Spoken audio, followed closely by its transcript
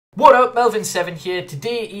What up, Melvin7 here.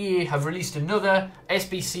 Today EA have released another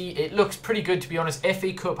SBC. It looks pretty good, to be honest.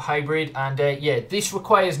 FA Cup Hybrid, and yeah, this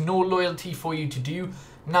requires no loyalty for you to do.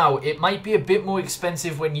 Now, it might be a bit more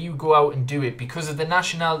expensive when you go out and do it because of the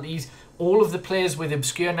nationalities. All of the players with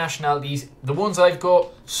obscure nationalities, the ones I've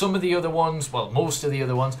got, some of the other ones, well, most of the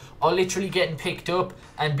other ones, are literally getting picked up.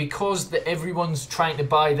 And because everyone's trying to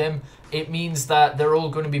buy them, it means that they're all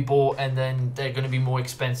going to be bought and then they're going to be more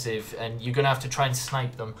expensive and you're going to have to try and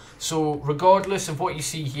snipe them. So regardless of what you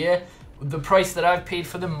see here, the price that I've paid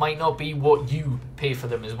for them might not be what you pay for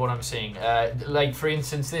them, is what I'm saying. Like, for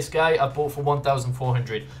instance, this guy I bought for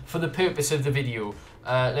 1,400 for the purpose of the video.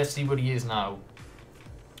 Let's see what he is now.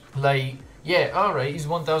 Like, yeah, alright, he's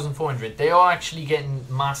 1,400. They are actually getting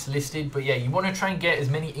mass listed, but yeah, you want to try and get as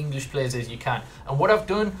many English players as you can. And what I've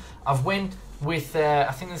done, I've went with,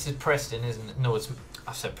 I think this is Preston, isn't it? No,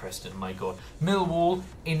 I said Preston, my God. Millwall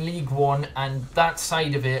in League One, and that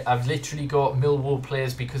side of it, I've literally got Millwall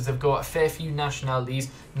players because they've got a fair few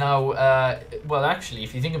nationalities. Now, well, actually,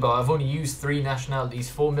 if you think about it, I've only used 3 nationalities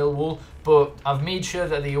for Millwall, but I've made sure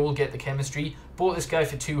that they all get the chemistry. Bought this guy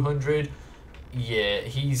for 200. Yeah,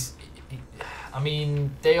 I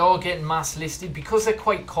mean, they are getting mass listed because they're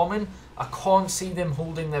quite common. I can't see them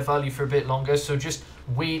holding their value for a bit longer, so just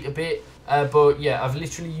wait a bit. But yeah, I've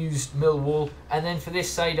literally used Millwall, and then for this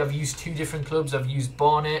side I've used 2 different clubs. I've used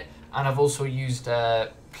Barnet and I've also used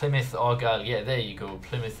Plymouth Argyle. Yeah, there you go,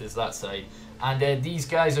 Plymouth is that side. And these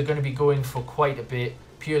guys are going to be going for quite a bit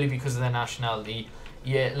purely because of their nationality.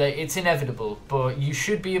 Yeah, like, it's inevitable, but you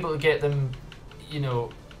should be able to get them, you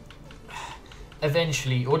know,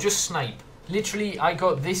 eventually, or just snipe. Literally, I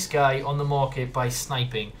got this guy on the market by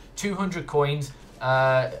sniping. 200 coins.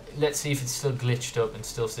 Let's see if it's still glitched up and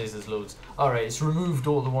still says there's loads. Alright, it's removed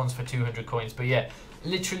all the ones for 200 coins, but yeah,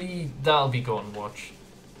 literally that'll be gone. Watch.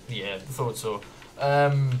 Yeah, thought so.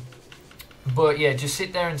 But yeah, just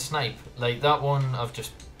sit there and snipe. Like, that one I've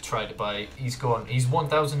just tried to buy. He's gone. He's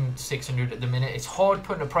 1,600 at the minute. It's hard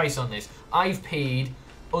putting a price on this. I've paid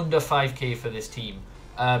under 5k for this team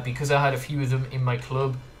because I had a few of them in my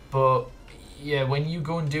club, but yeah, when you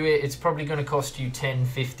go and do it, it's probably going to cost you 10,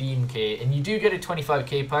 15k, and you do get a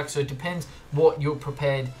 25k pack, so it depends what you're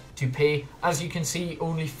prepared to pay. As you can see,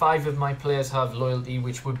 only 5 of my players have loyalty,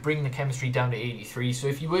 which would bring the chemistry down to 83. So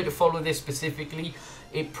if you were to follow this specifically,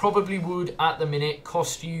 it probably would, at the minute,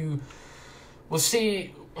 cost you, we'll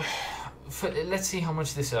see, let's see how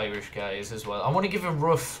much this Irish guy is as well. I want to give a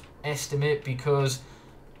rough estimate because,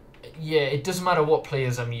 yeah, it doesn't matter what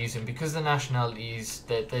players I'm using, because the nationalities,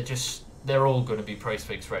 they're all going to be price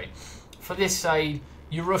fixed, right? For this side,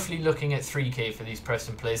 you're roughly looking at 3k for these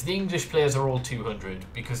Preston players. The English players are all 200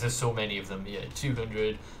 because there's so many of them. Yeah,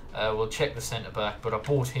 200. We'll check the centre back, but I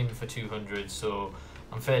bought him for 200, so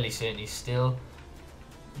I'm fairly certain he's still,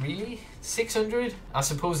 really, 600. I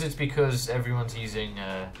suppose it's because everyone's using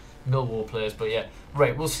Millwall players, but yeah,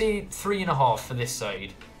 right. We'll see 3.5 for this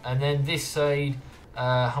side, and then this side.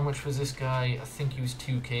 How much was this guy? I think he was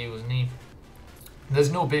 2k, wasn't he? There's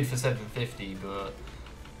no bid for 750,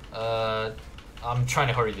 but I'm trying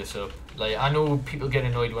to hurry this up. Like, I know people get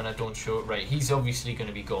annoyed when I don't show it. Right, he's obviously going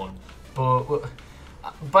to be gone, but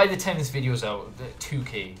by the time this video's out,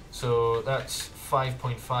 2k, so that's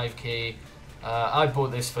 5.5k. I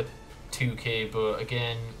bought this for 2k, but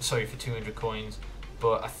again, sorry, for 200 coins,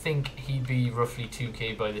 but I think he'd be roughly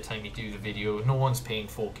 2k by the time you do the video. No one's paying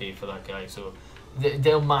 4k for that guy, so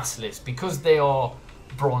they'll mass list because they are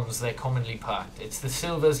bronze. They're commonly packed. It's the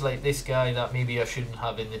silvers like this guy that maybe I shouldn't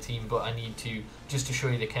have in the team, but I need to, just to show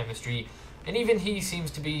you the chemistry. And even he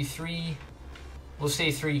seems to be 3, we'll say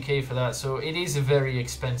 3k for that, so it is a very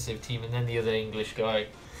expensive team. And then the other English guy,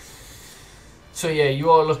 so yeah, you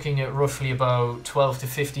are looking at roughly about 12 to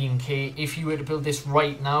 15k if you were to build this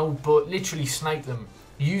right now. But literally snipe them.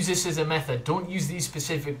 Use this as a method. Don't use these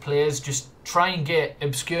specific players. Just try and get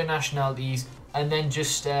obscure nationalities and then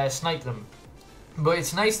just snipe them. But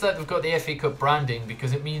it's nice that they've got the FA Cup branding,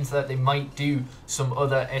 because it means that they might do some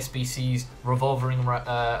other SBCs revolving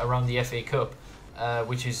around the FA Cup,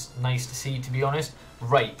 which is nice to see, to be honest.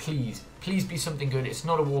 Right, please be something good. It's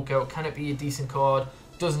not a walkout. Can it be a decent card?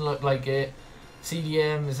 Doesn't look like it.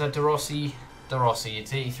 CDM, is that De Rossi? De Rossi,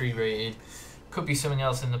 it's 83 rated. Could be something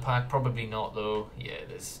else in the pack, probably not though. Yeah,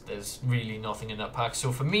 there's really nothing in that pack.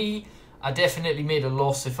 So for me, I definitely made a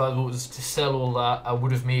loss. If I was to sell all that, I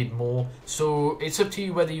would have made more. So it's up to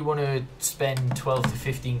you whether you want to spend 12 to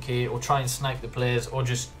 15k or try and snipe the players, or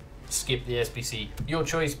just skip the SBC. Your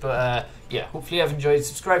choice, but yeah, hopefully you have enjoyed.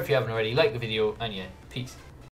 Subscribe if you haven't already, like the video, and yeah, peace.